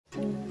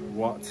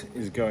What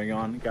is going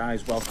on,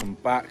 guys? Welcome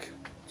back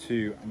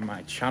to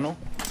my channel.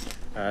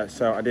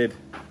 So I did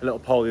a little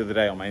poll the other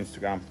day on my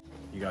Instagram.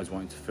 You guys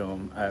wanted to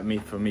film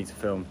for me to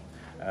film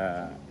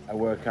a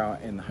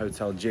workout in the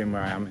hotel gym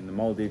where I am in the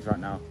Maldives right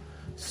now.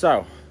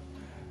 So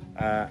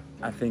I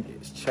think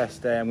it's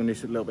chest day. I'm going to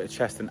do a little bit of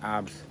chest and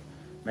abs,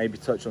 maybe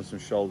touch on some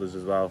shoulders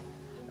as well,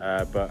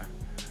 but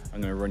I'm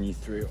going to run you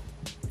through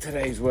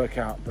today's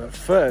workout. But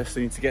first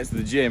I need to get to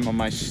the gym on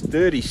my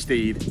sturdy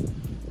steed,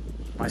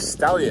 my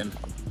stallion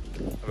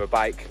of a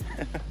bike.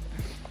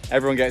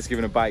 Everyone gets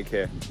given a bike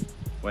here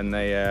when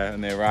they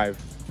arrive.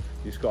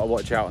 You just got to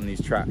watch out on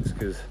these tracks,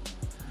 because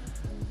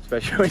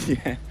especially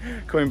when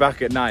you're coming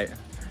back at night,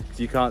 because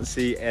you can't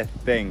see a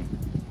thing.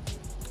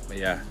 But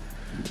yeah,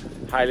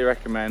 highly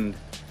recommend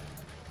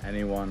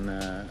anyone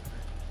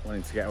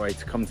wanting to get away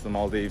to come to the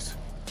Maldives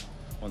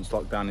once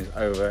lockdown is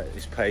over.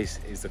 This place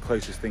is the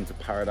closest thing to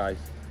paradise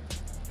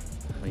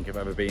I think I've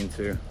ever been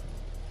to.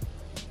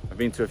 I've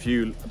been to a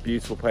few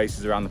beautiful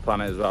places around the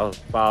planet as well.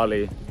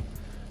 Bali,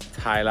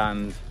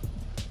 Thailand,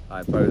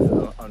 like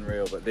both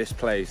unreal, but this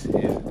place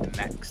is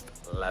next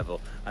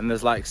level. And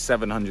there's like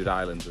 700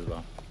 islands as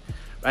well.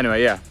 But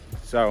anyway, yeah,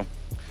 so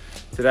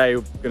today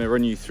we're gonna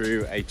run you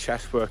through a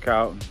chest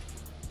workout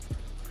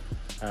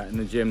in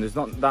the gym. There's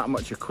not that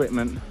much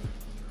equipment.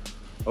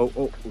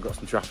 Oh, we've got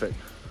some traffic.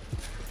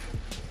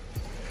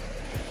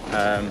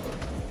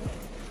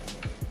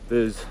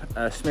 There's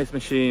a Smith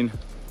machine,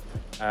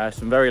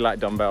 some very light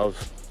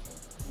dumbbells,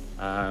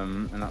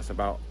 and that's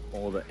about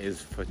all that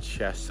is for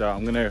chest. So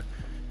I'm going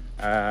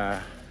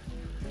to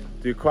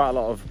do quite a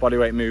lot of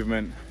bodyweight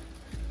movement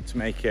to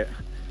make it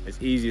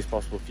as easy as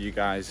possible for you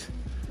guys.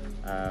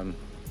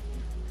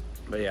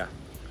 But yeah,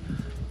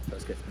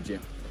 let's get to the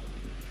gym.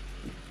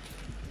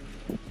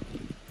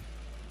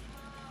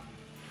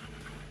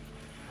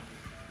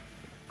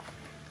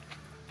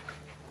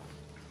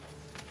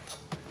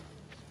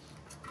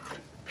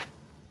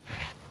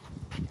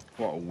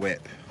 What a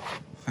whip.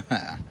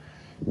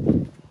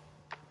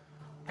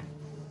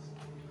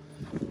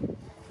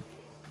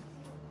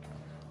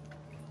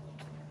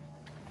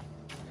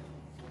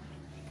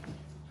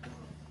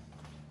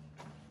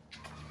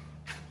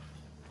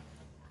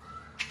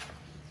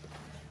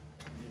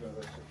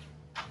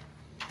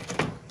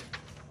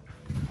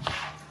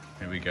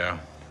 Here we go.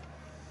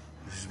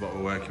 This is what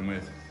we're working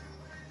with.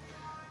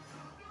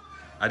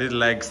 I did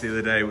legs the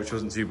other day, which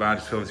wasn't too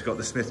bad. So I've got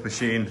the Smith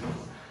machine.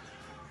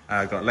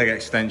 I've got leg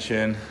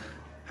extension,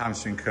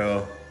 hamstring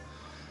curl,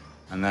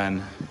 and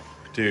then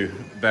do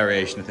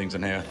variation of things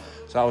on here.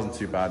 So that wasn't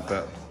too bad,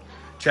 but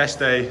chest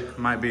day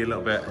might be a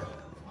little bit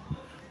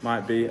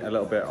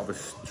of a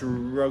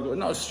struggle.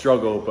 Not a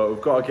struggle, but we've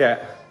got to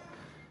get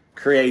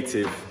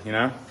creative, you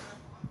know?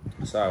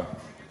 So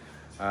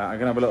I'm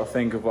gonna have a little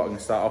think of what I'm gonna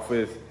start off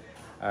with.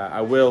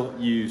 I will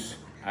use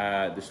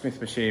the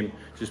Smith machine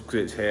just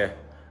because it's here,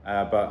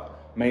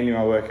 but mainly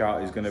my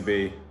workout is gonna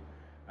be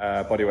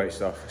bodyweight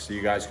stuff, so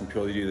you guys can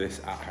purely do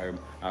this at home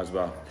as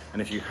well.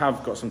 And if you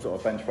have got some sort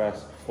of bench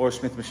press or a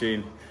Smith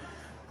machine,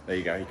 there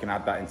you go, you can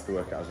add that into the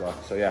workout as well.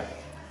 So yeah,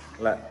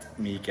 let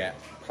me get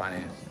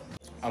planning.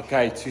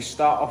 Okay, to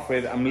start off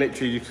with, I'm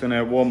literally just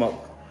gonna warm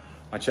up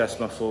my chest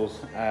muscles,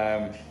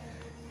 get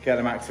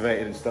them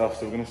activated and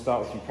stuff. So we're gonna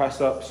start with some press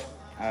ups,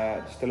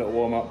 just a little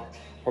warm up,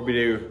 probably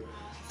do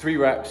 3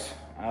 reps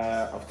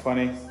of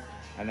 20,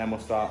 and then we'll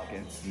start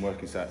getting some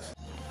working sets.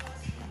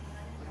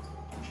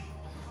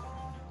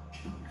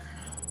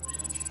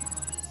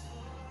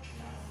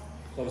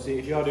 So obviously,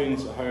 if you are doing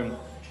this at home,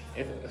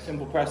 if a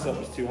simple press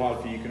up is too hard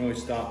for you, you can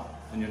always start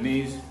on your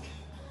knees.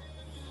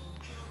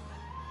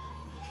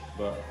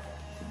 But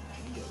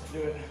you get to do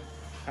it,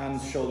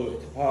 hands shoulder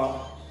width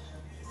apart.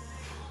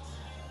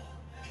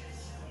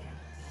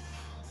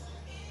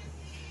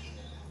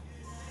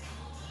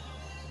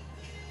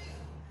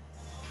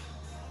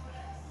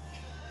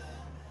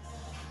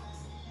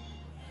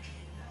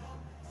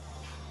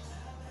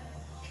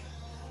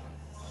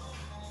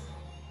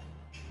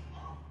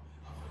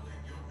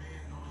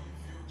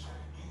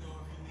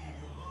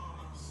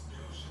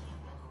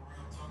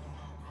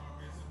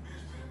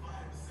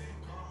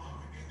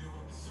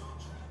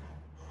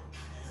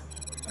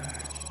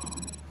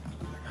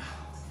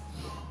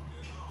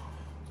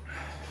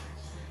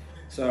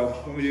 So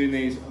when we're doing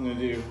these, I'm going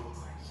to do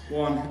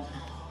 1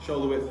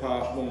 shoulder width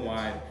apart, 1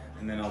 wide,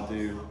 and then I'll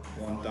do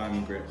 1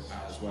 diamond grip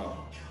as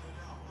well.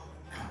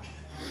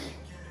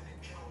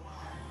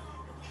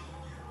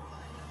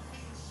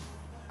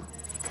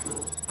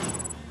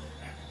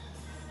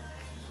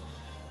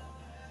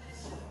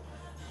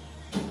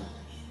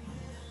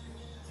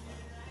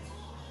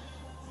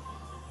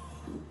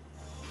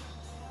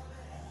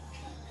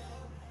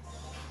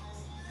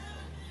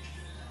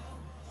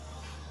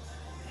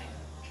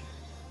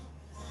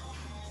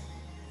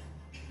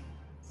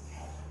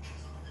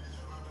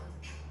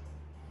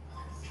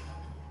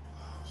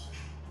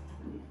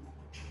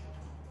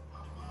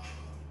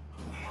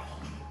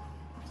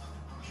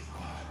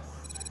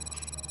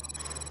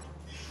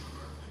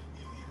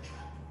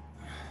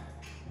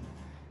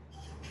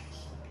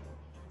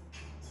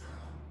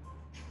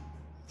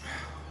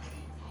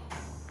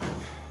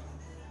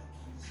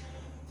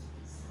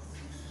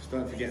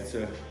 don't forget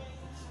to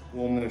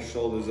warm those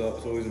shoulders up.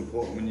 It's always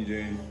important when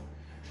you're doing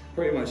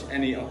pretty much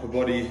any upper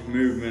body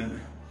movement,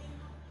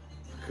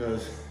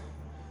 because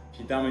if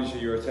you damage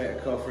your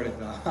rotator cuff or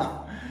anything like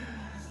that,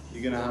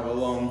 you're gonna have a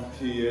long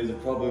few years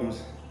of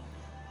problems.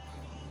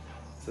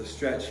 So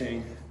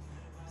stretching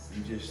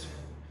and just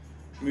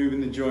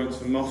moving the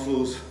joints and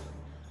muscles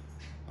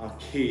are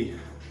key.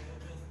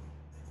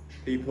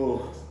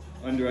 People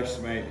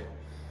underestimate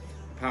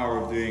the power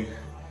of doing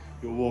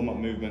your warm-up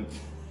movements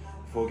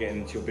before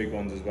getting into your big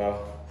ones as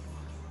well.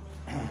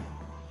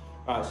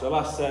 Alright, so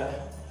last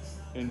set,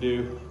 I'm gonna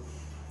do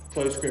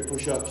close grip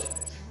push-ups.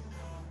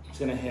 Just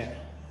gonna hit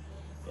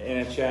the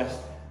inner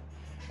chest,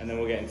 and then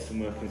we'll get into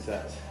some working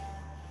sets.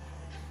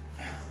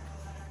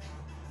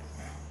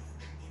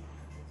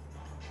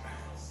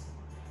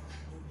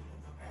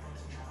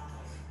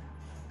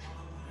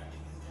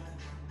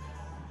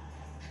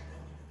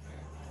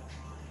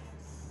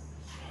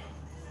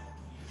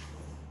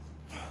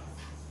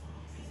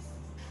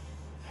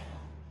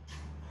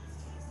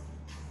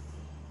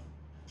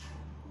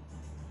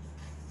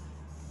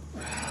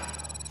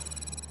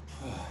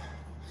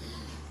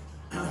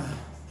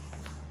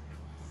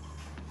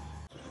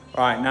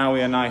 Right, now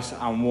we are nice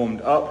and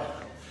warmed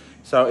up.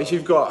 So if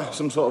you've got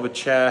some sort of a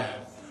chair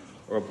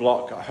or a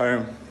block at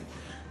home,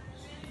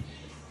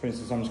 for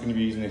instance, I'm just going to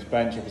be using this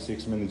bench, obviously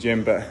because I'm in the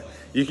gym, but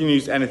you can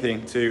use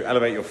anything to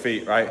elevate your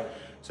feet, right?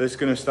 So it's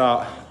going to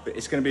start,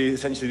 it's going to be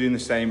essentially doing the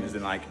same as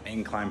in like an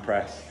incline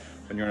press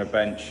when you're on a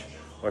bench,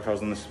 or if I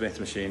was on the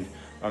Smith machine.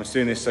 I'm just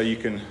doing this so you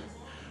can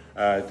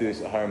do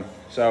this at home.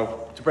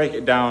 So to break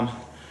it down,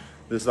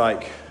 there's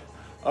like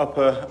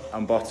upper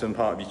and bottom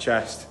part of your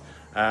chest,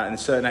 and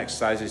there's certain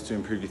exercises to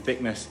improve your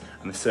thickness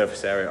and the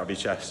surface area of your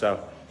chest.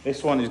 So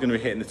this one is going to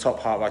be hitting the top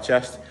part of our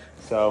chest.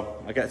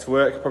 So I get to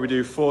work, probably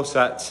do 4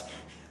 sets,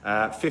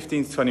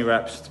 15 to 20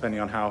 reps, depending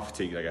on how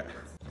fatigued I get.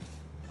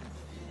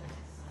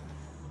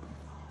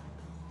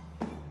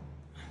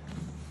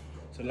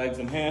 So legs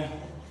on here,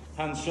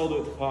 hands shoulder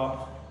width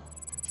apart,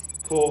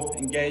 core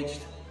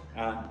engaged,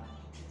 and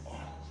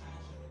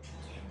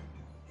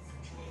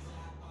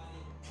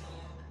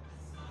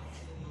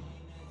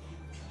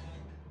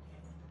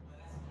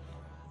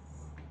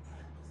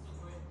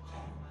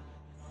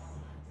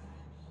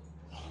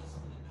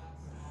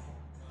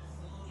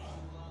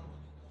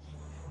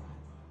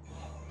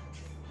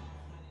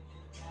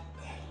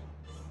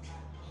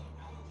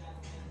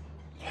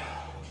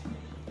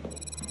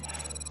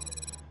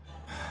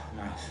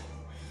nice.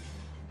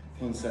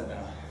 One set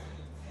down.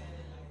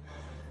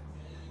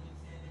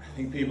 I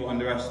think people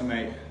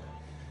underestimate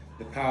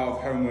the power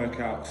of home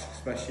workouts,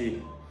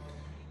 especially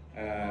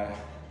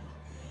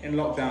in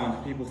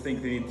lockdown. People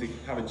think they need to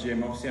have a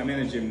gym. Obviously, I'm in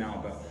a gym now,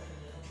 but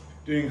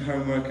doing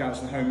home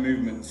workouts and home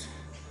movements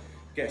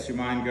gets your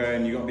mind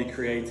going. You've got to be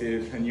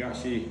creative, and you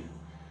actually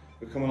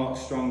become a lot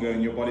stronger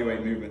in your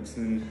bodyweight movements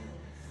than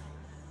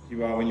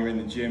you are when you're in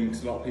the gym,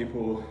 because a lot of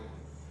people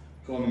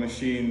go on the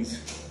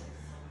machines,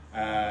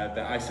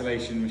 the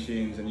isolation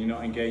machines, and you're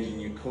not engaging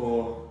your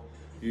core,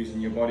 using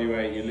your body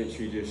weight. You're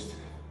literally just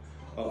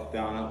up,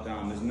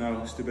 down. There's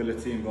no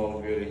stability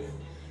involved really.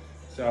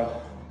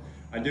 So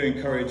I do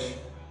encourage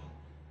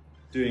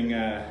doing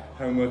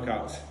home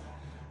workouts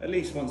at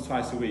least once,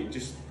 twice a week.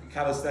 Just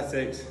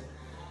calisthenics,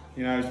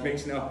 you know, just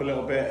mixing it up a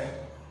little bit.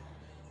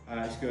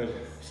 It's good.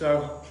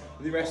 So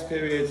with the rest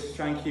periods,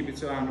 try and keep it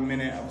to around a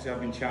minute. Obviously I've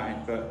been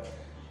chatting, but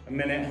a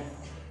minute,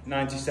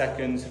 90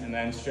 seconds, and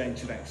then straight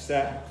into the next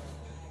set.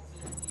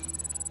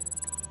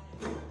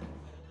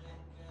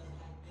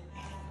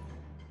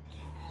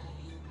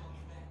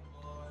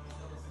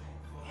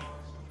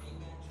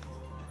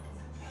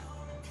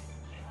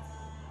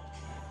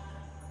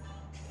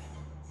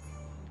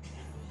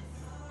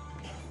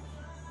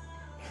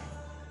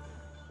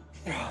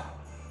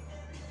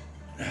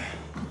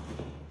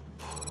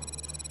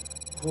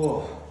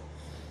 Oh.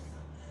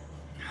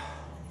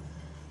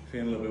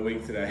 Feeling a little bit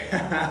weak today. I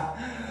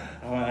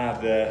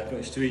haven't had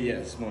much to eat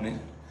yet this morning.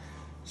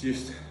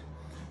 Just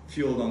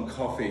fueled on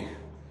coffee.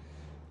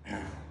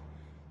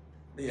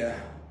 Yeah.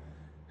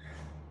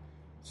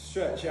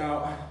 Stretch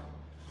out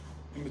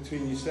in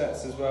between your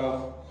sets as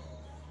well.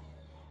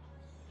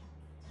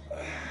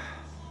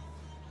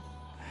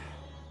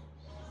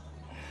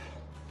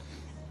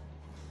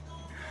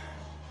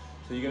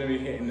 So you're going to be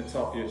hitting the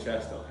top of your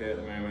chest up here at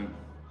the moment.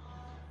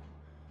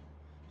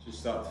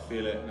 Just start to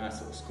feel it, nice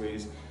little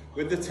squeeze.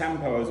 With the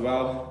tempo as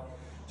well,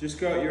 just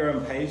go at your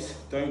own pace.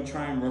 Don't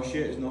try and rush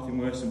it. There's nothing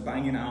worse than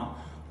banging out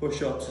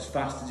push-ups as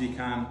fast as you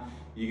can.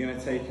 You're going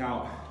to take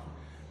out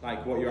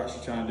like what you're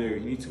actually trying to do.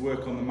 You need to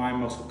work on the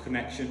mind-muscle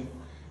connection.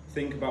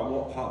 Think about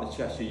what part of the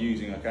chest you're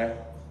using, okay?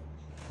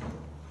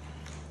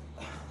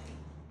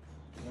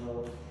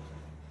 Hello.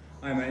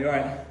 Hi mate, you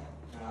alright?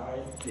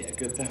 Alright. Yeah,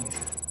 good, thanks.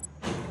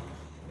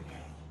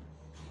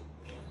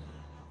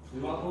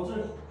 You want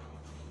closer?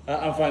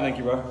 I'm fine, thank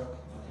you, bro. Okay.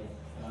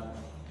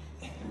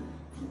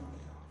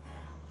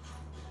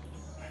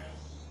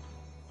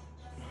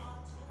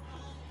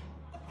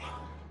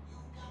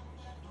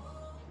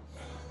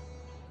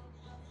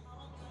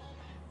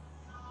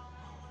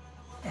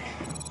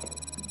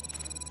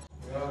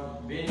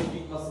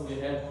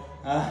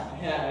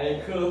 Yeah,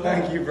 very cool.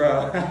 Thank you,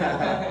 bro.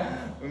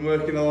 Been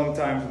working a long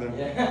time for them.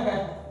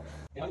 Yeah.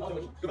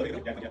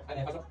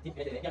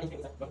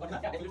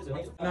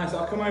 Nice,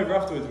 I'll come over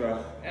afterwards,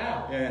 bro.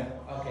 Yeah. Yeah.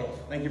 Okay.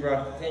 Thank you,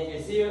 bro. Thank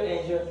you. See you,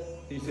 Angel.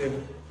 See you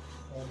soon.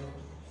 Thank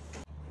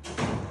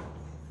you.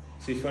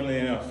 See, funnily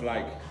enough,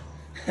 like,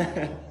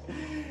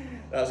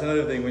 that's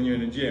another thing when you're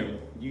in the gym,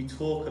 you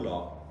talk a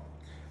lot.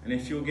 And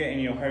if you're getting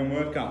your home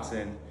workouts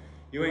in,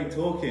 you ain't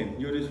talking,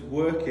 you're just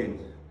working.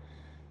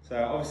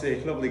 So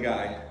obviously, lovely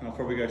guy, and I'll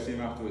probably go see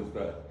him afterwards,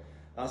 but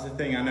that's the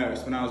thing I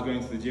noticed when I was going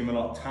to the gym a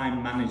lot,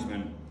 time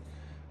management.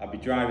 I'd be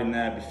driving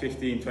there, be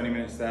 15, 20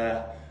 minutes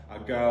there,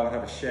 I'd go, I'd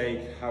have a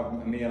shake, have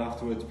a meal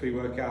afterwards,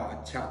 pre-workout,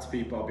 I'd chat to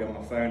people, I'd be on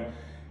my phone.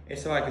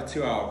 It's like a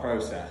 2-hour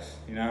process,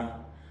 you know?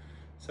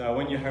 So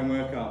when you're home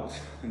workouts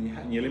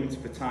and you're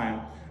limited for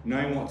time,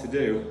 knowing what to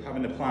do,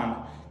 having a plan,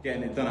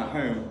 getting it done at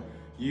home,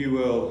 you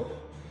will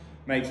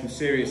make some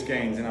serious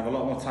gains and have a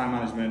lot more time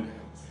management,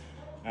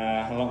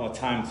 a lot more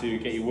time to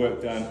get your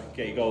work done,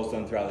 get your goals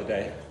done throughout the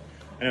day.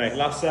 Anyway,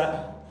 last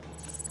set,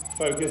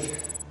 focus.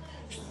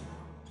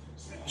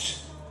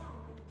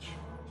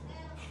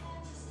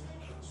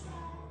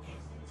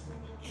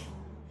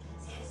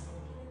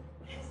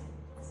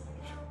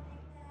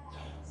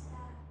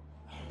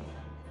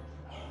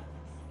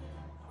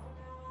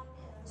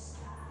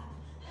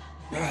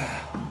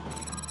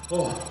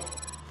 Oh,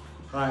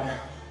 right,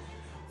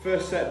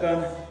 first set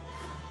done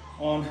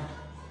on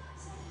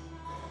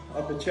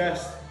upper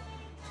chest.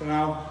 So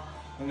now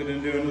I'm going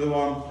to do another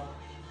one,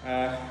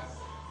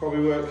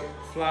 probably work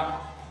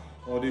flat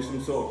or do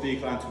some sort of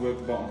decline to work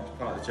the bottom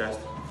part of the chest.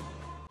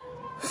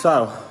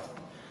 So,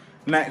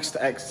 next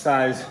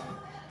exercise,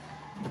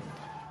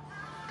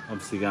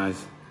 obviously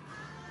guys,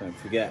 don't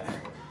forget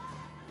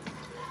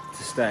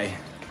to stay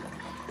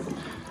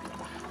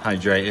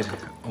hydrated.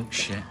 Oh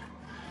shit.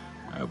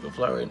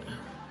 Overflowing.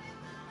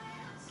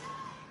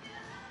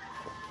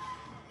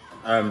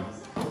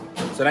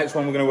 So next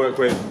one we're going to work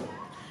with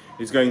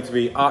is going to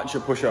be archer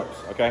push-ups,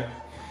 okay?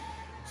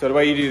 So the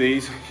way you do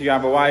these, you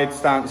have a wide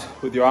stance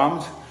with your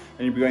arms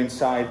and you'll be going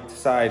side to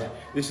side.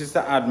 This is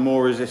to add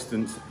more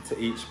resistance to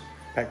each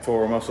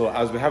pectoral muscle.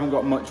 As we haven't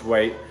got much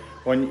weight,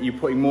 when you're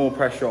putting more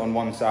pressure on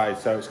one side,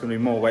 so it's going to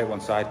be more weight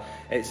one side.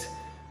 It's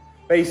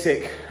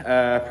basic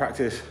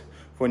practice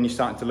when you're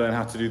starting to learn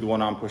how to do the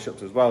one-arm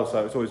push-ups as well.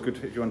 So it's always good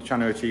if you want to try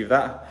to achieve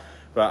that.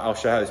 But I'll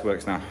show you how this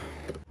works now.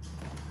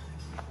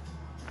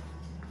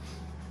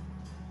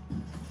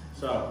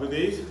 So with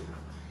these,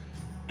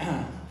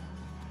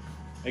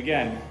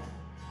 again,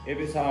 if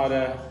it's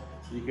harder,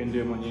 you can do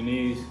them on your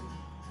knees.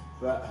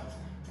 But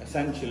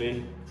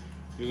essentially,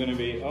 you're going to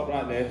be up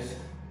like this,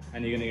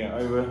 and you're going to go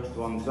over to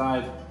one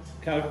side,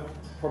 kind of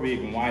probably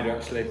even wider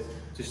actually,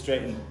 just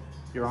straighten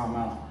your arm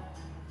out.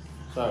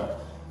 So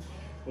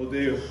we'll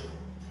do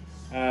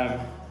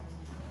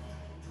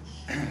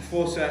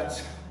 4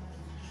 sets,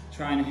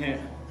 try and hit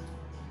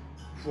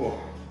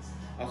 4.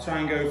 I'll try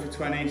and go for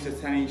 20, so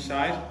 10 each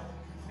side.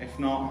 If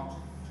not,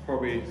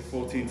 probably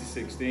 14 to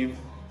 16,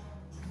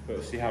 but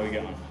we'll see how we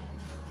get on.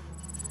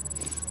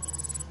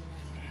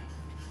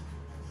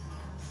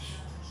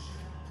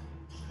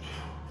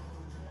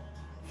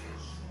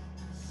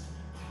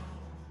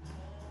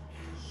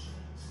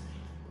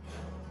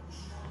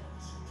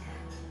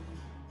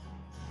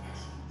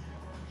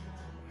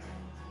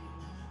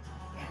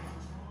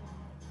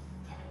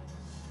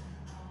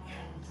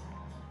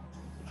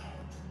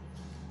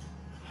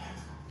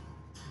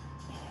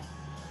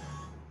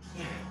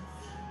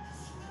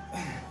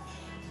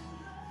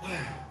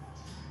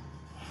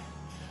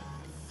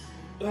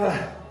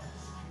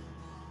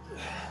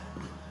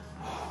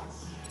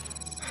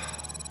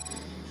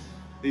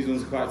 These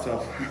ones are quite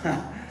tough,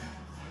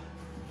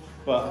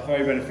 but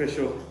very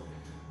beneficial.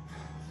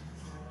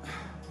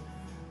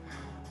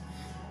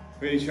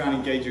 Really try and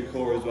engage your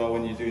core as well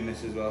when you're doing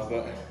this as well,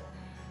 but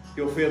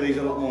you'll feel these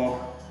a lot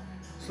more,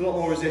 it's a lot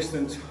more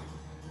resistance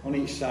on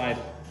each side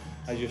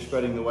as you're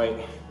spreading the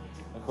weight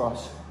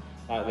across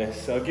like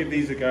this. So give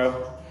these a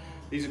go.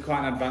 These are quite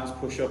an advanced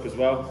push-up as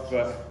well,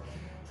 but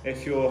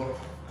if you're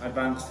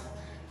advanced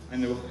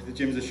and the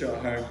gyms are shut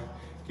at home,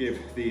 give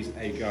these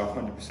a go,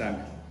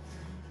 100%.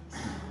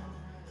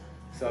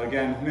 So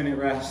again, minute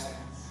rest,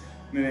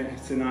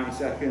 minute to 90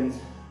 seconds,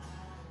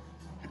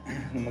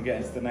 and then we'll get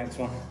into the next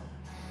one.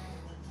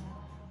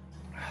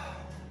 Get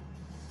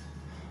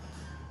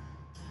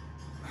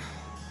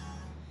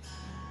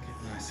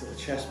a nice little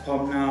chest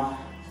pump now.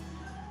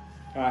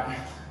 Right.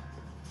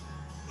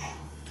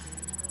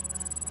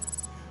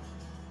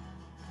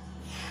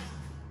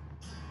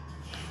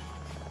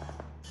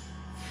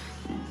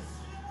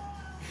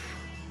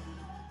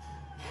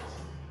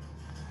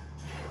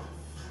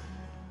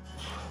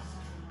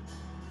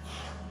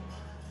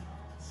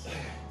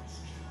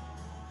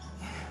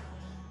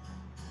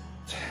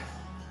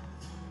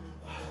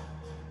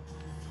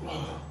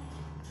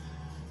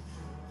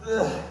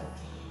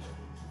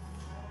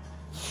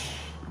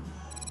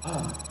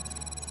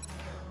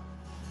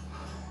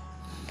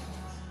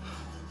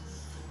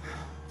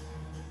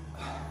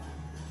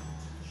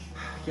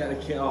 Get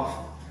the kit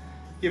off,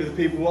 give the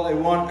people what they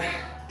want.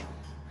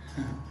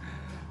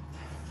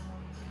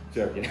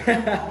 Joking. Just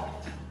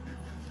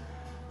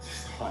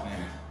hot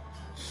now.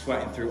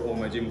 Sweating through all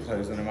my gym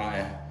clothes when I'm out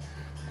here.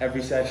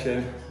 Every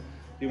session,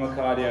 do my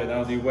cardio, then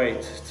I'll do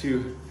weights,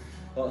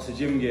 lots of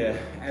gym gear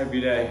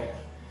every day.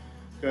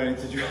 Going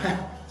into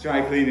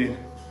dry cleaning.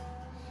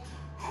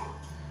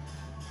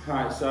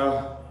 Alright,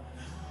 so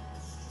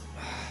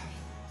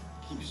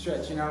keep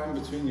stretching out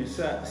in between your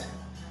sets.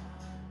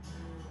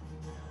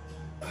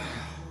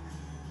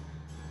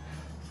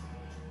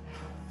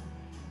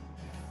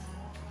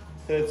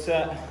 Third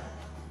set,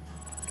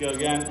 go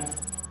again.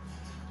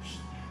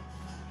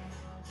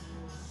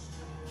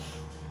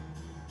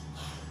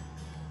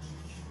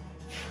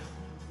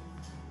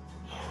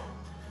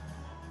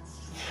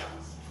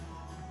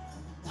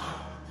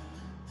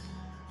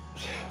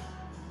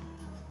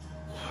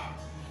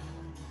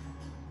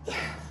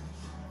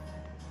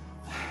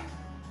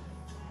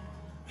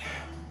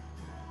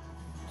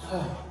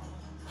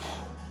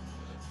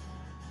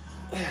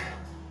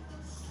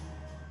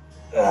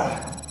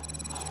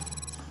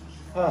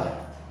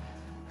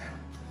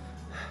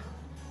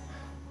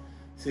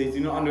 See,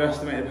 do not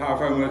underestimate the power of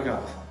home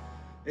workouts.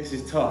 This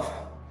is tough.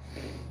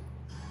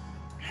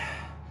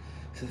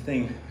 It's the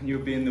thing,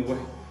 you'll be in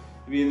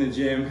the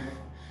gym,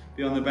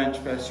 be on the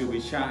bench press, you'll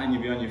be chatting,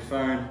 you'll be on your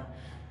phone.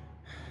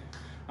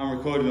 I'm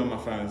recording on my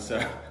phone,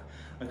 so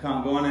I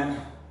can't go on it.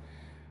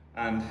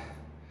 And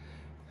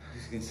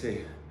as you can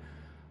see,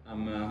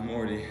 I'm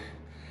already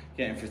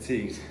getting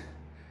fatigued.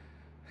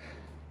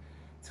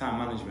 Time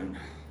management.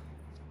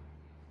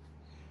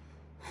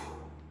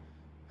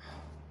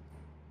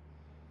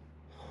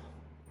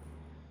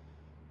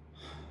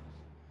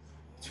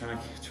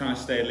 Trying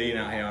to stay lean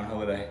out here on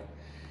holiday.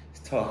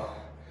 It's tough.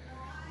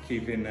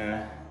 Keeping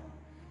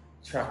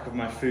track of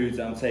my foods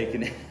that I'm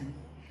taking in.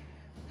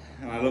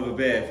 And I love a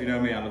beer. If you know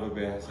me, I love a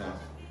beer. So.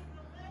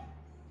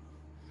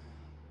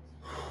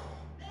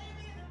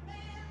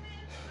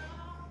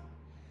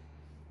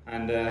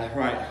 And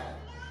right,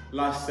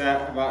 last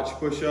set of arch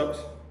push-ups.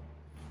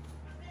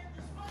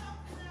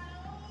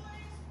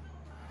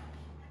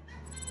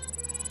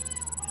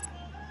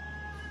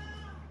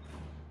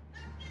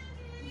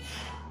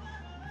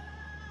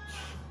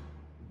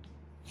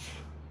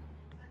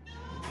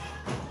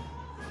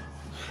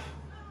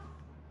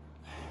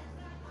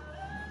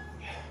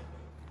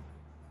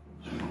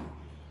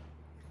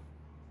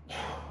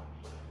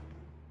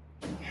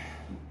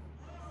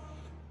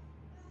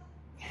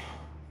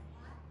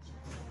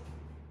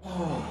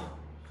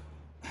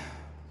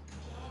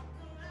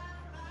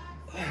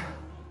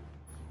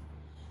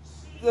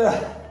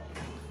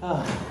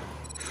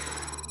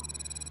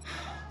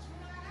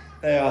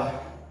 They are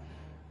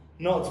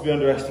not to be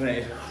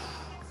underestimated.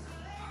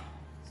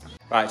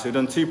 Right, so we've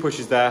done 2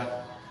 pushes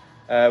there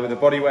with a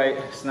body weight.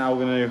 So now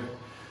we're going to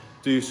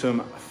do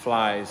some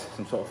flies,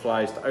 some sort of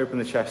flies to open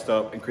the chest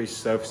up, increase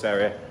the surface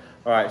area.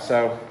 All right,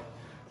 so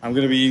I'm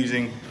going to be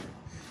using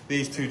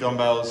these 2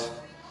 dumbbells.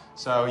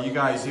 So you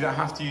guys, you don't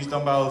have to use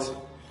dumbbells.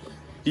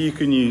 You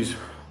can use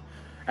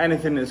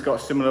anything that's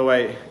got similar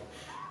weight.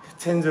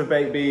 Tins of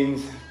baked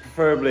beans,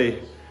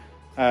 preferably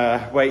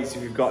weights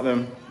if you've got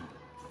them.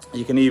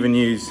 You can even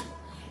use,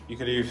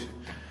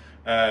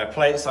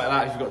 plates like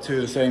that if you've got 2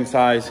 of the same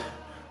size.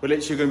 We're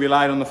literally going to be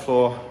lying on the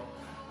floor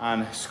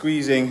and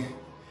squeezing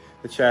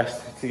the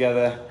chest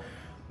together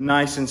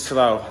nice and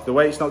slow. The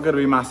weight's not going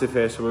to be massive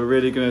here, so we're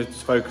really going to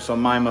focus on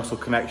mind muscle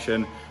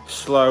connection,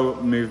 slow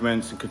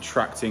movements and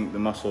contracting the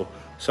muscle.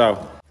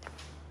 So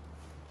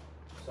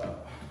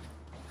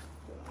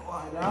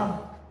lie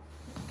down,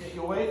 get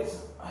your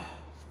weights.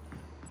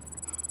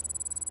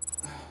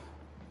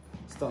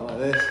 Start like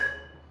this.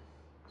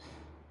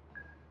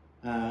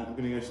 And I'm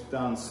going to go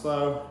down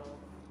slow.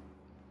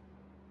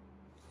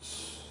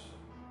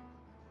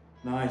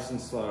 Nice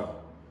and slow.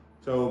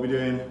 So we'll be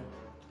doing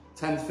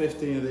 10 to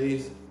 15 of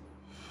these.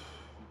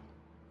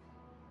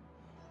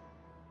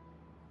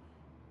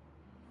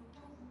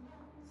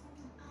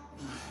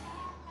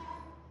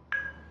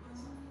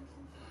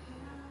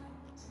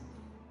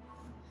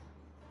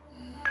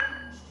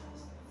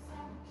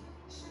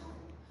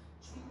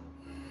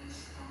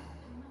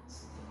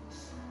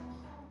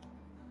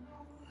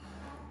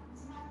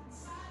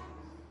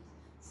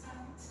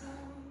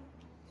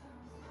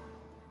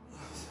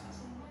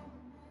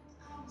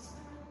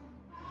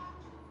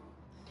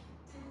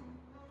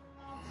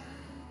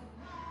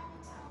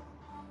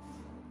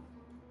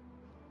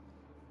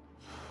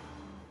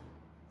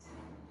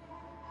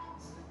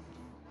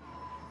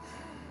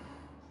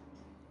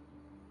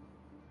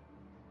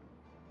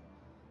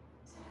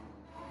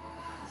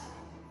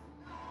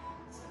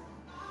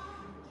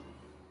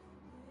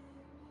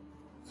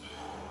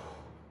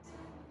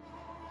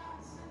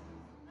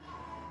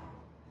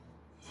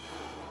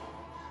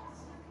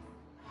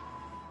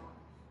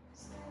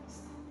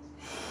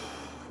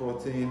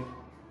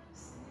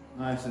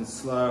 Nice and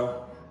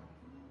slow.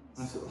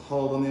 Nice little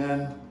hold on the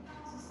end.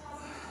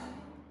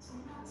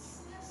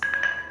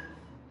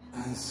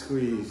 And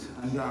squeeze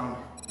and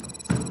down.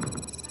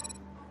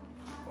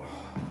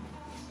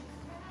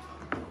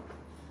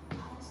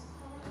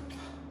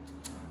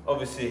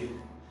 obviously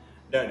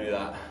don't do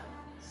that.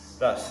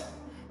 That's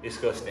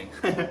disgusting.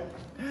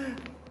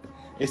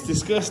 It's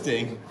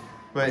disgusting,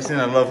 but it's in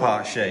a love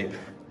heart shape.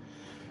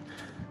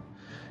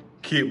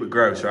 Cute but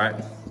gross, right?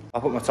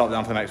 I'll put my top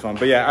down for the next one.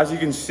 But yeah, as you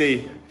can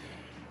see,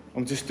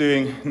 I'm just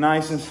doing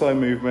nice and slow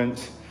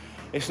movements.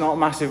 It's not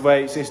massive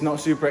weights, it's not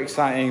super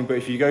exciting, but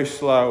if you go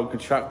slow,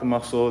 contract the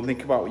muscle, and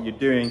think about what you're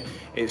doing,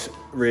 it's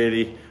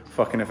really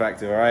fucking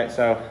effective, all right?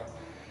 So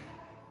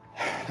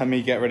let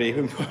me get ready.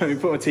 Let me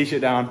put my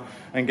t-shirt down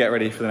and get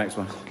ready for the next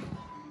one.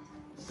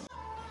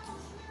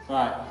 All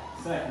right,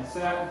 second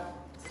set.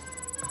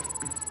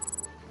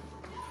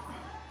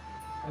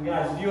 And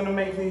guys, if you want to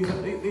make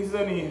these are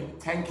only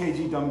 10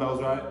 kg dumbbells,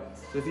 right?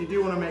 So if you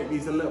do want to make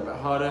these a little bit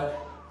harder,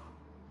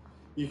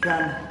 you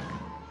can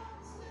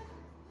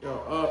go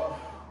up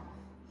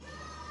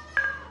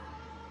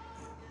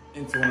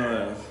into one of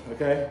those,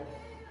 okay?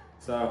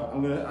 So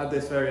I'm going to add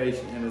this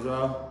variation in as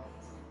well.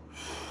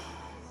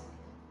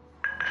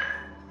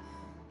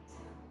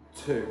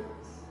 2.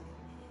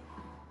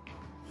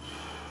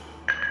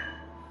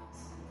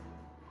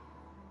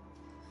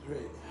 3.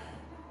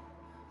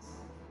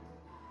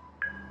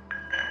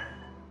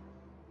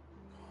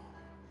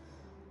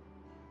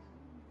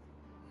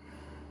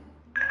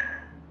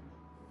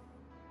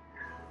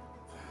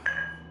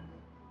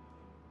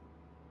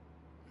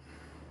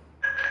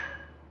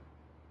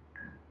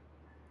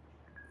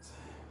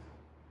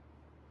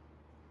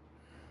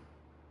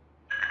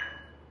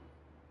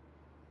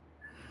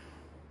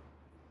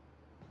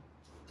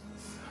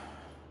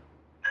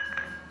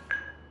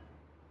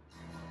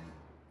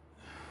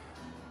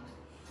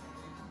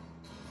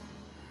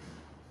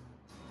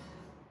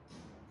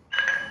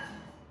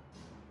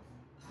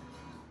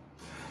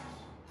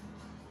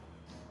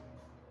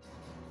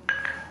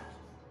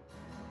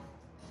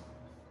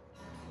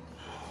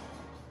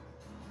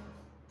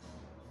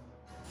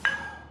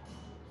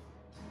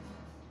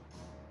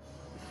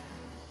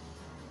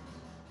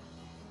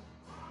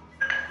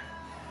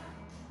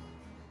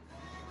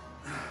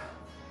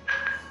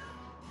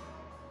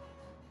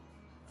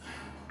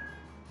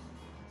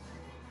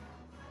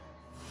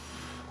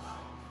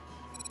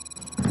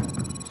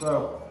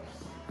 So,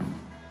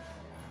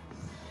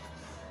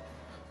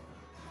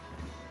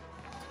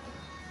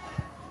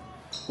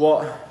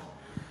 what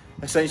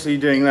essentially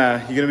you're doing there,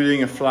 you're going to be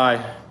doing a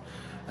fly,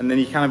 and then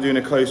you're kind of doing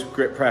a close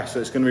grip press, so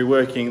it's going to be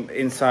working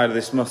the inside of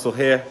this muscle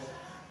here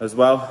as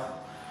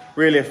well.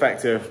 Really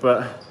effective,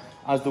 but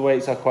as the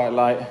weights are quite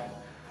light,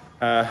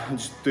 I'm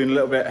just doing a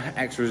little bit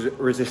extra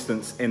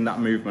resistance in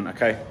that movement,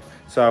 okay?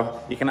 So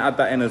you can add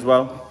that in as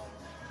well.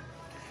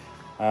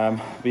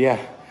 But yeah,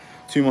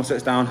 2 more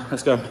sets down,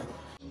 let's go.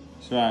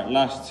 So right,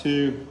 last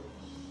 2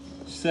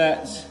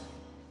 sets.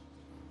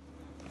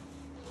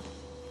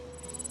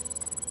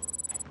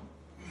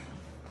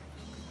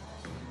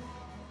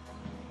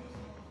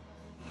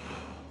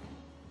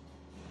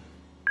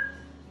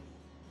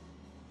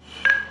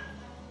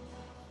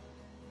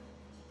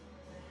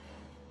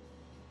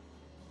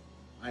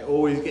 I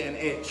always get an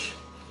itch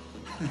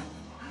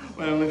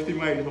when I'm lifting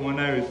weights on my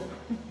nose.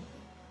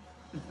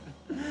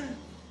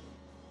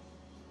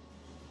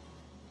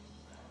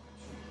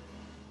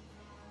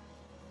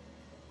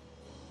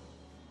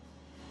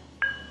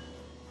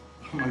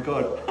 Oh my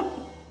God.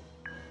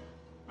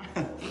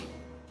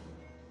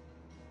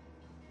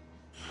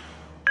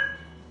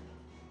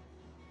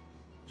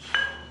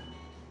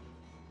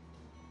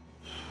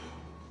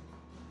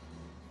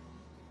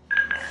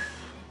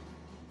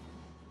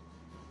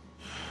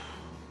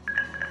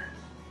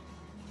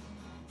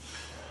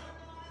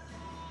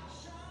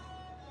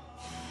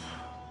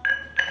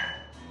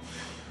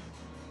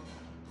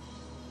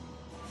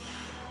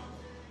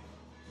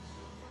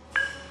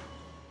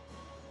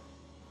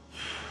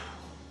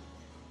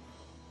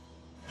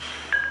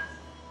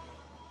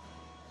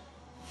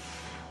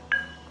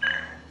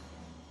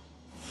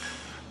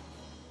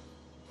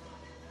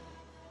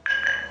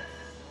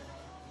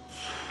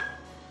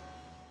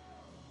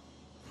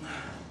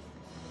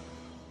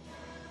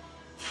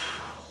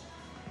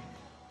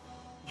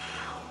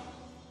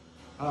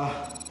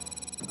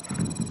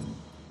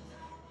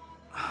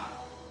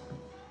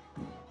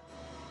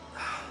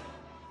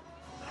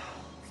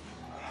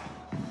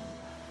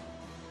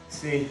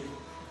 See,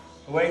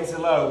 the weights are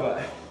low,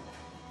 but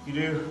you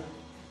do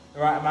the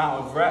right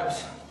amount of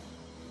reps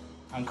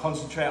and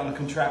concentrate on the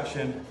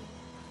contraction,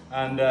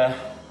 and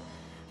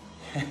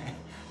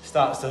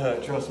starts to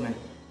hurt, trust me.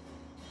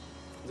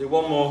 Do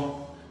 1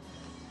 more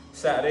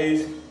set of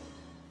these.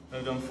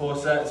 I've done 4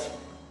 sets.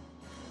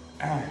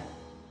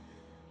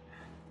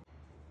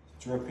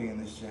 Dripping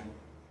in this gym.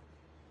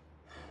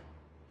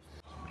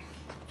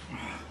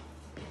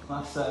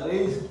 Last set of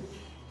these.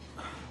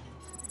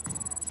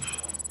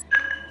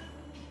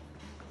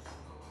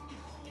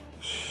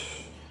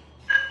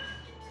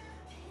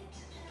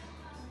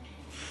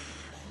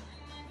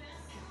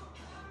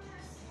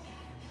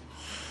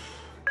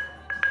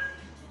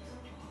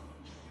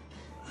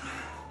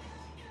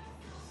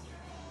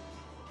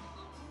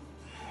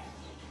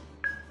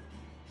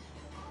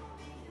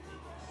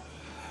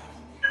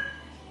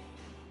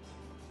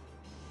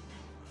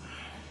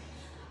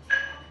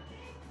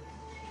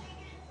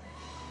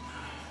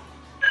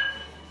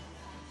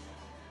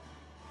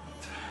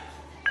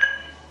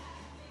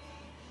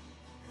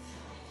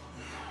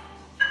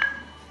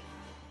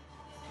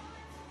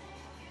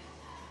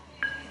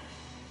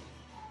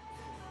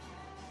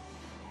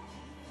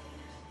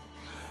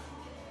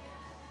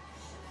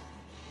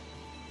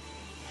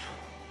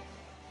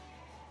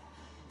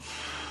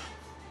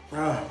 It's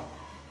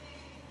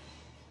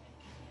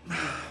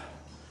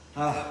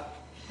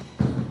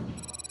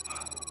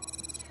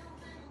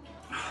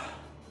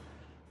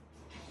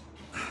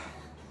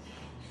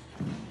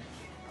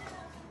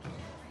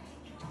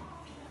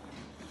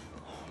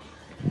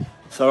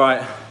all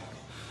right.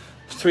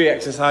 3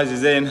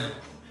 exercises in.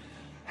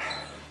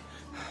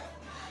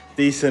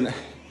 Decent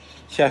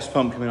chest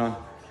pump coming on.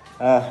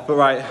 But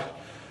right,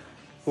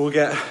 we'll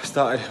get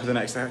started with the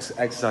next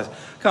exercise.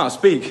 Can't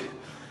speak.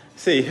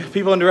 See,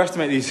 people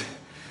underestimate these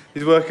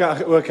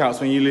workouts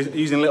when you're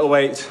using little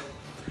weights.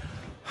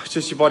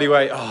 Just your body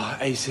weight. Oh,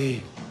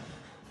 AC,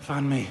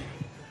 fan me.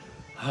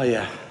 Oh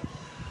yeah.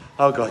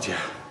 Oh God, yeah.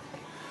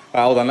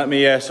 Right, hold on, let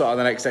me sort out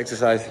the next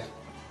exercise.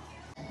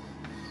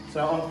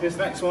 So on this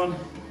next one,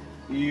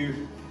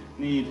 you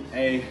need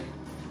a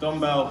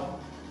dumbbell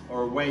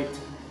or a weight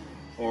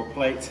or a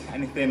plate,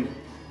 anything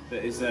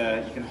that is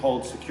you can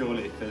hold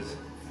securely, because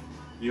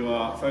you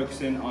are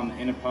focusing on the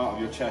inner part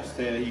of your chest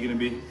here. You're going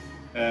to be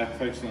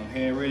focusing on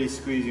here, really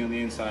squeezing on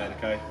the inside,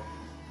 okay?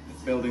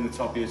 Building the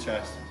top of your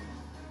chest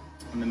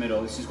in the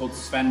middle. This is called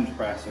Sven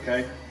press,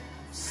 okay?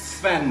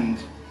 Sven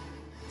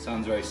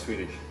sounds very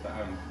Swedish, but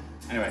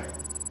anyway,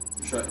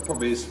 I'm sure it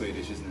probably is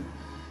Swedish, isn't it?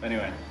 But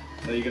anyway,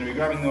 so you're going to be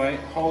grabbing the weight,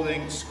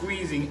 holding,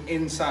 squeezing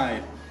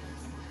inside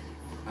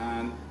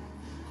and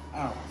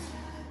out.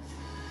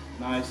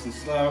 Nice and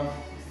slow.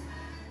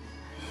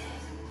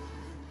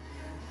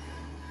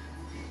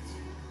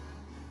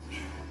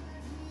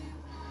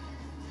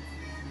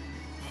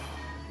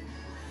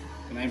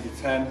 And aim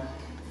for 10.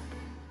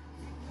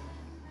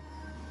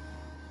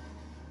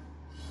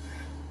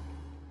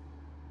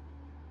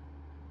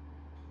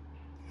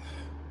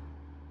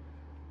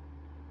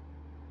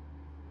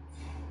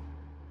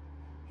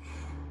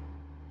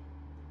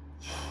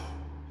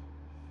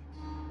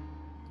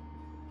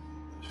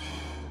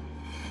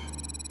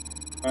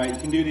 All right,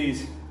 you can do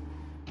these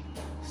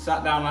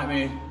sat down like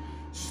me,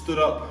 stood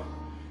up.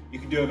 You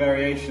can do a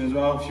variation as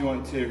well if you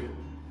want to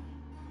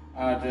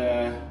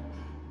add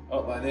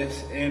up like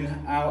this, in,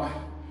 out.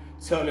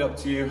 Totally up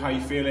to you, how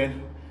you're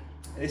feeling.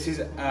 This is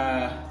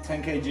a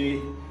 10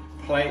 kg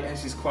plate.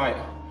 This is quite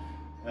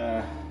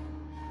a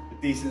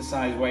decent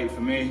size weight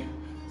for me.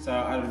 So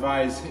I'd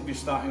advise, if you're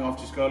starting off,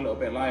 just go a little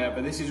bit lighter,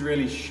 but this is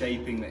really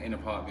shaping the inner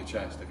part of your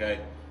chest, okay?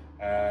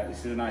 This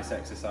is a nice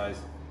exercise.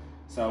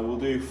 So we'll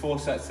do 4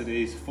 sets of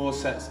these, 4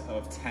 sets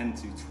of 10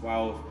 to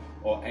 12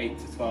 or 8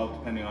 to 12,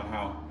 depending on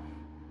how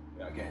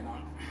we are getting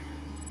on.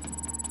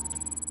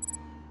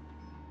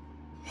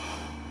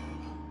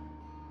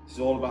 This is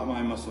all about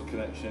my muscle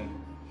connection.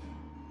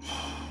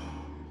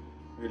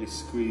 Really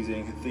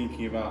squeezing and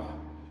thinking about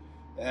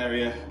the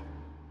area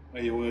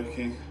where you're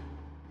working.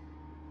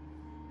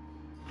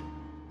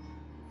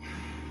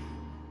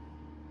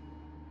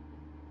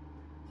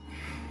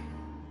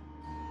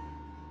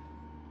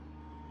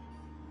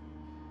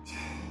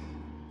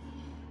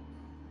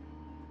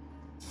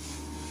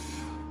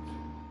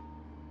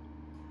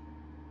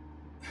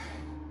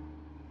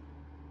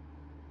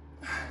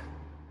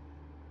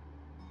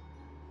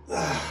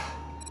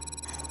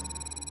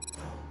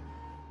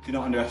 Do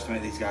not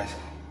underestimate these guys.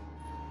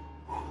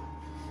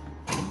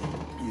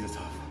 These are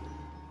tough.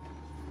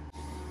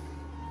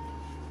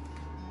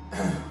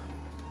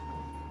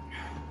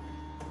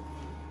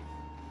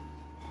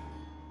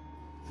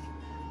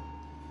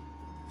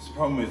 It's the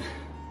problem with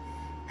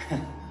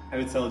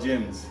hotel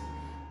gyms.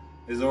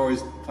 There's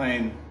always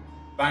playing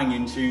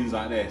banging tunes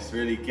like this.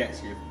 Really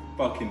gets you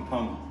fucking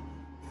pumped.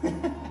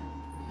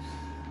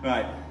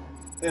 Right,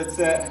 that's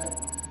it.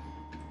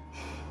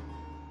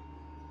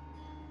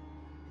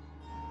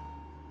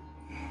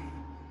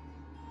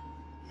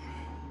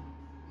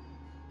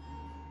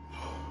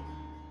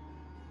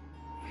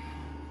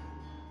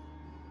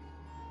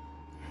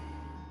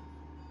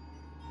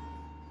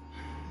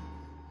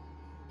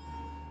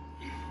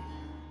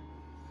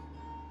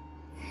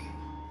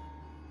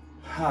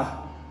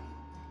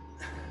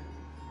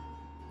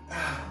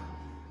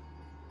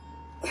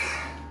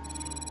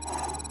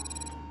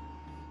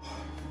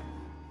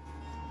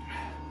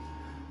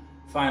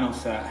 Final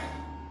set.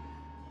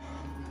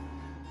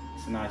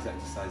 It's a nice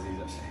exercise, these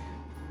actually.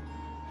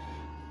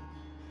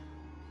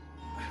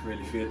 I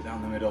really feel it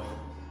down the middle.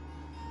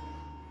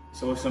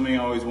 So something I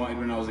always wanted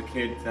when I was a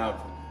kid, to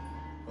have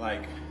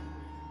like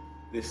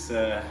this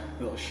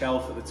little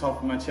shelf at the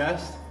top of my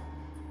chest.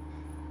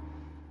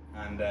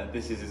 And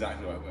this is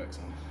exactly what it works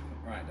on,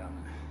 right down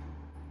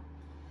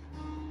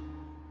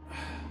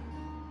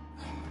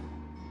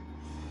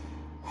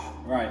there.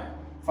 Right,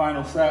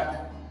 final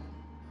set.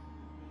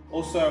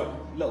 Also,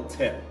 little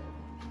tip.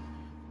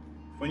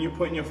 When you're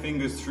putting your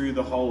fingers through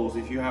the holes,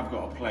 if you have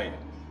got a plate,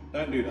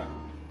 don't do that,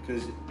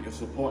 because you're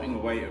supporting the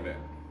weight of it.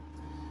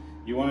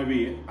 You want to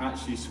be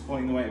actually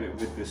supporting the weight of it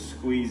with the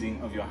squeezing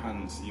of your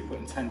hands. So you're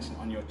putting tension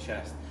on your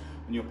chest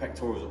and your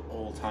pectorals at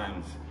all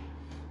times.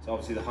 So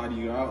obviously the harder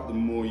you go out, the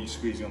more you're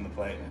squeezing on the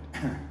plate.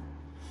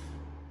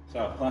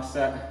 So last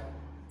set.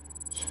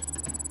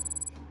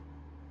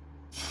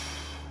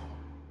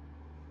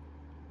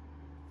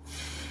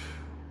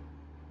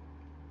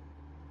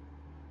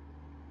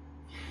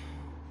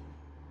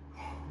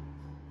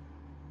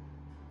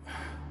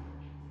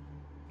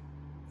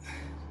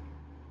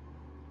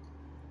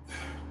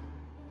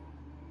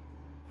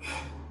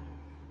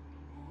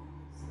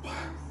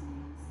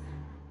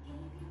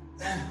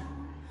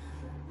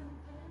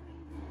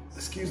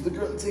 Excuse the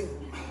grunting.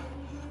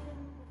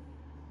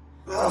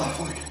 Oh,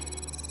 fuck.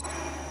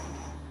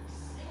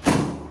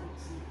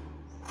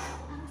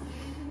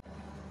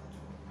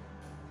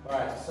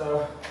 Alright,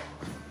 so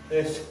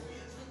this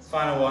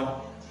final one,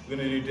 we're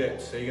going to do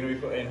dips. So you're going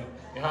to be putting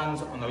your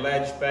hands on the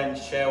ledge,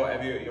 bench, chair,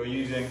 whatever you're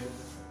using.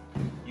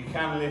 You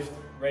can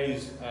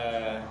raise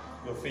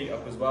your feet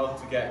up as well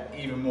to get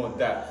even more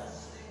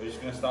depth. We're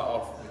just going to start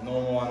off with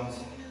normal ones.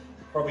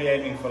 Probably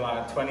aiming for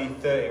like 20,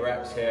 30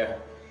 reps here.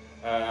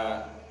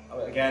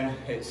 Again,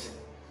 it's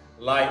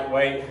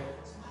lightweight,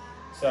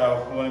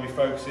 so we want to be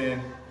focusing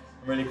on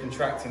really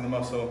contracting the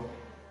muscle.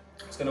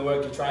 It's going to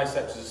work your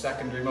triceps as a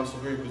secondary muscle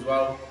group as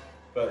well,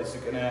 but this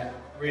is going to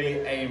really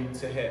aim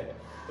to hit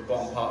the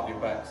bottom part of your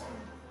pecs.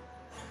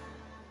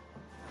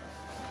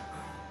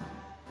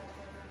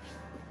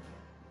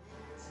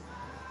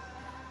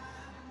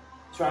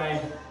 Try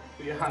and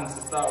put your hands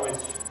to start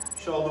with,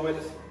 shoulder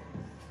width,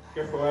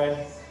 grip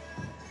away,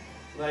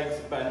 legs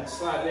bent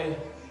slightly.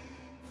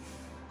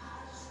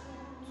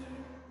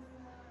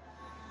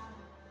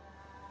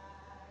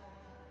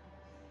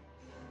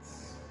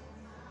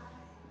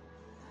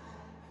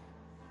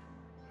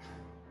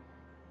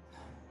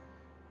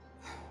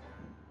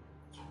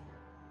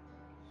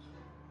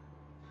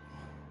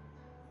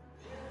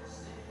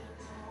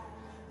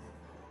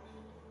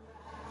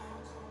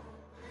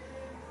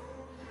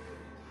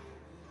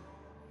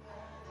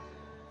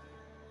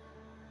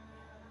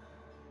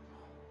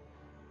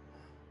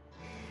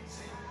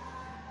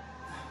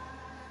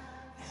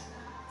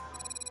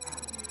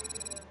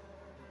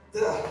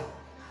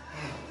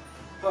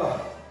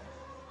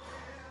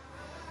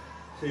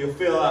 So you'll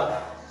feel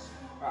that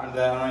right under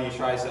there and on your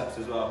triceps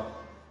as well.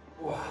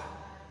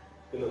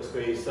 Good little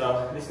squeeze.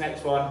 So this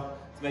next one,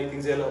 to make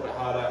things a little bit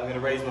harder, I'm going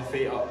to raise my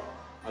feet up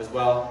as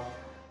well.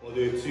 We'll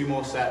do 2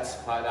 more sets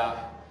like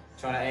that,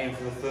 trying to aim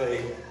for the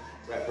 30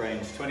 rep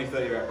range,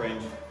 20-30 rep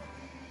range.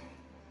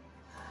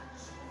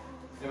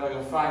 See if I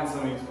can find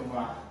something to put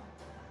my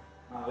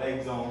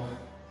legs on.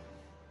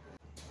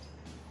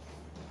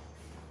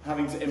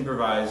 Having to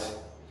improvise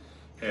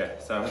here,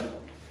 so I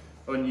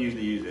wouldn't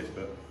usually use this,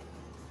 but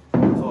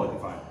that's all I can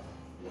find.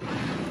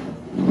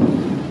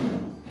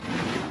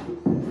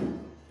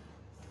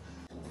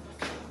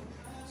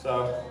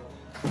 So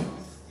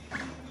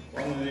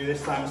what I'm going to do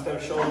this time, instead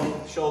of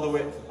shoulder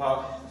width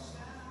apart,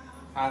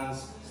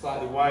 hands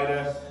slightly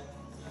wider,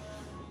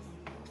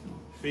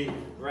 feet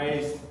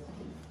raised.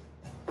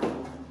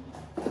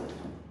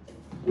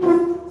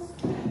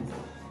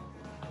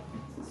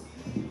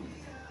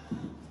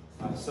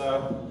 Like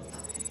so.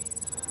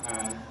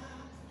 And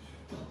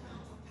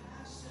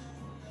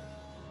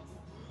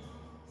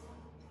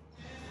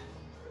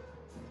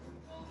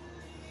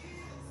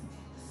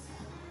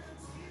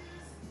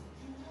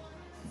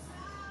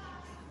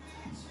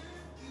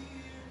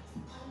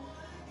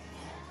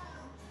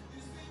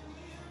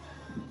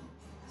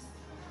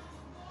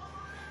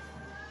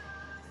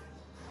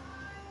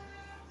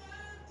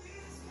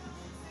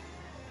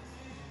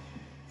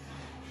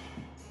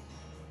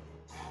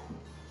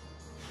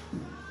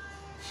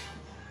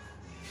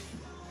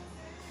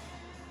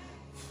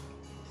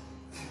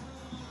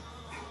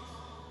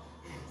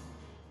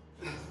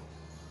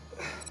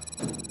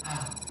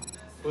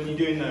when you're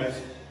doing those,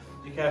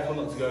 be careful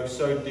not to go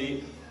so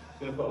deep. It's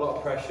going to put a lot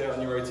of pressure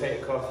on your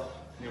rotator cuff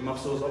and your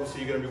muscles.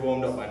 Obviously you're going to be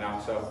warmed up by now,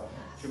 so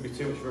it shouldn't be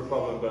too much of a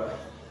problem, but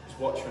just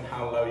watch from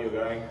how low you're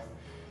going.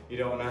 You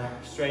don't want to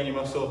strain your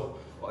muscle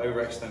or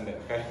overextend it,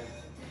 okay?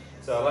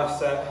 So last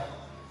set,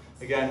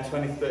 again,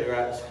 20-30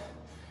 reps,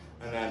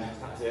 and then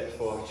that's it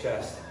for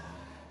chest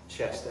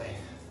day.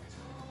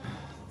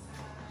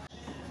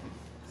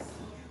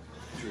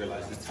 Just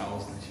realised there's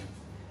towels in the gym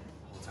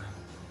all the time.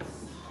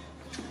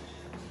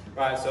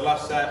 Right, so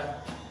last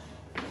set.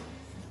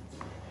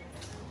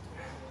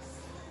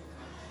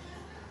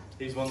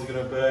 These ones are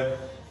going to burn.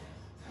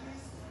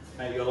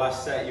 Make your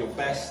last set your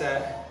best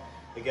set.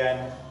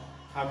 Again,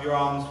 have your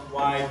arms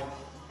wide.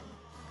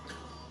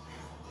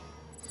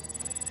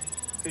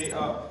 Feet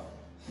up.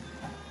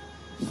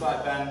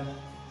 Slight bend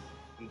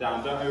and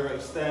down. Don't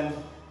overextend.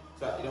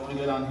 So you don't want to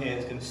go down here.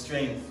 It's going to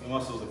strain your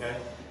muscles, okay?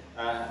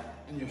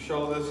 And your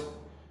shoulders.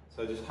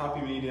 So just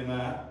happy medium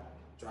there.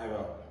 Drive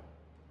up.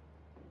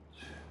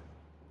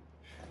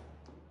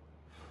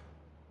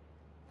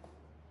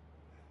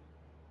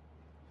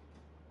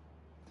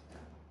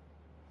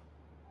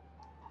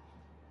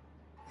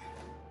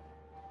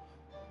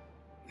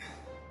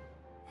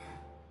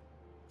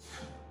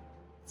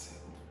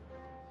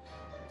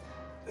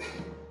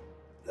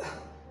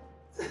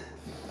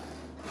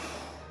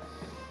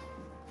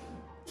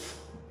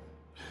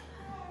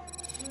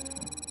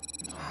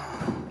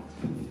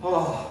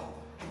 Oh,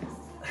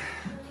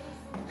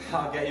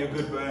 that'll get you a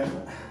good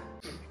burn.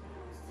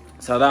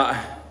 So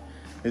that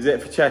is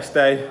it for chest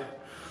day.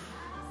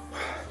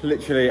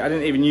 Literally, I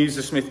didn't even use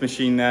the Smith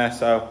machine there,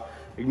 so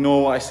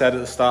ignore what I said at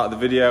the start of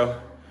the video.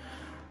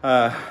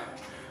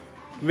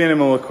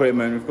 Minimal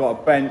equipment. We've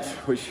got a bench,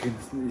 which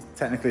is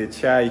technically a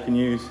chair you can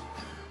use,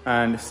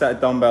 and a set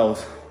of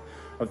dumbbells.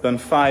 I've done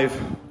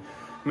 5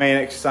 main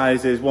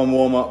exercises, one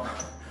warm up,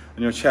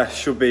 and your chest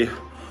should be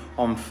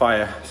on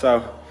fire.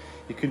 So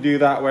you can do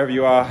that wherever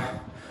you are,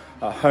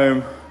 at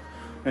home,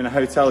 in a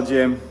hotel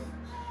gym,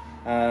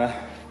 and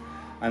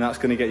that's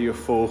going to get you a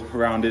full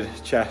rounded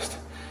chest.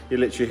 You're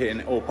literally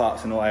hitting all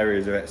parts and all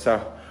areas of it.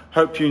 So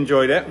hope you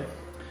enjoyed it.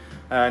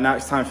 Now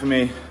it's time for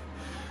me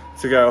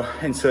to go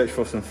in search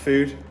for some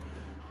food.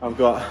 I've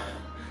got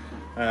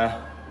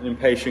an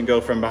impatient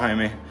girlfriend behind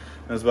me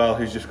as well,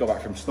 who's just got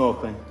back from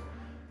snorkeling.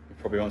 He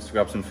probably wants to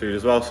grab some food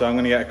as well, so I'm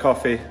going to get a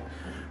coffee.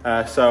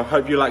 So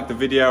hope you liked the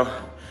video.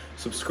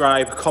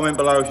 Subscribe, comment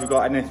below if you've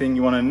got anything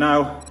you want to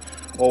know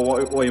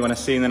or what you want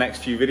to see in the next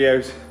few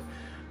videos.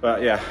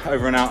 But yeah,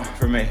 over and out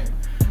from me.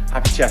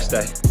 Happy chest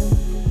day.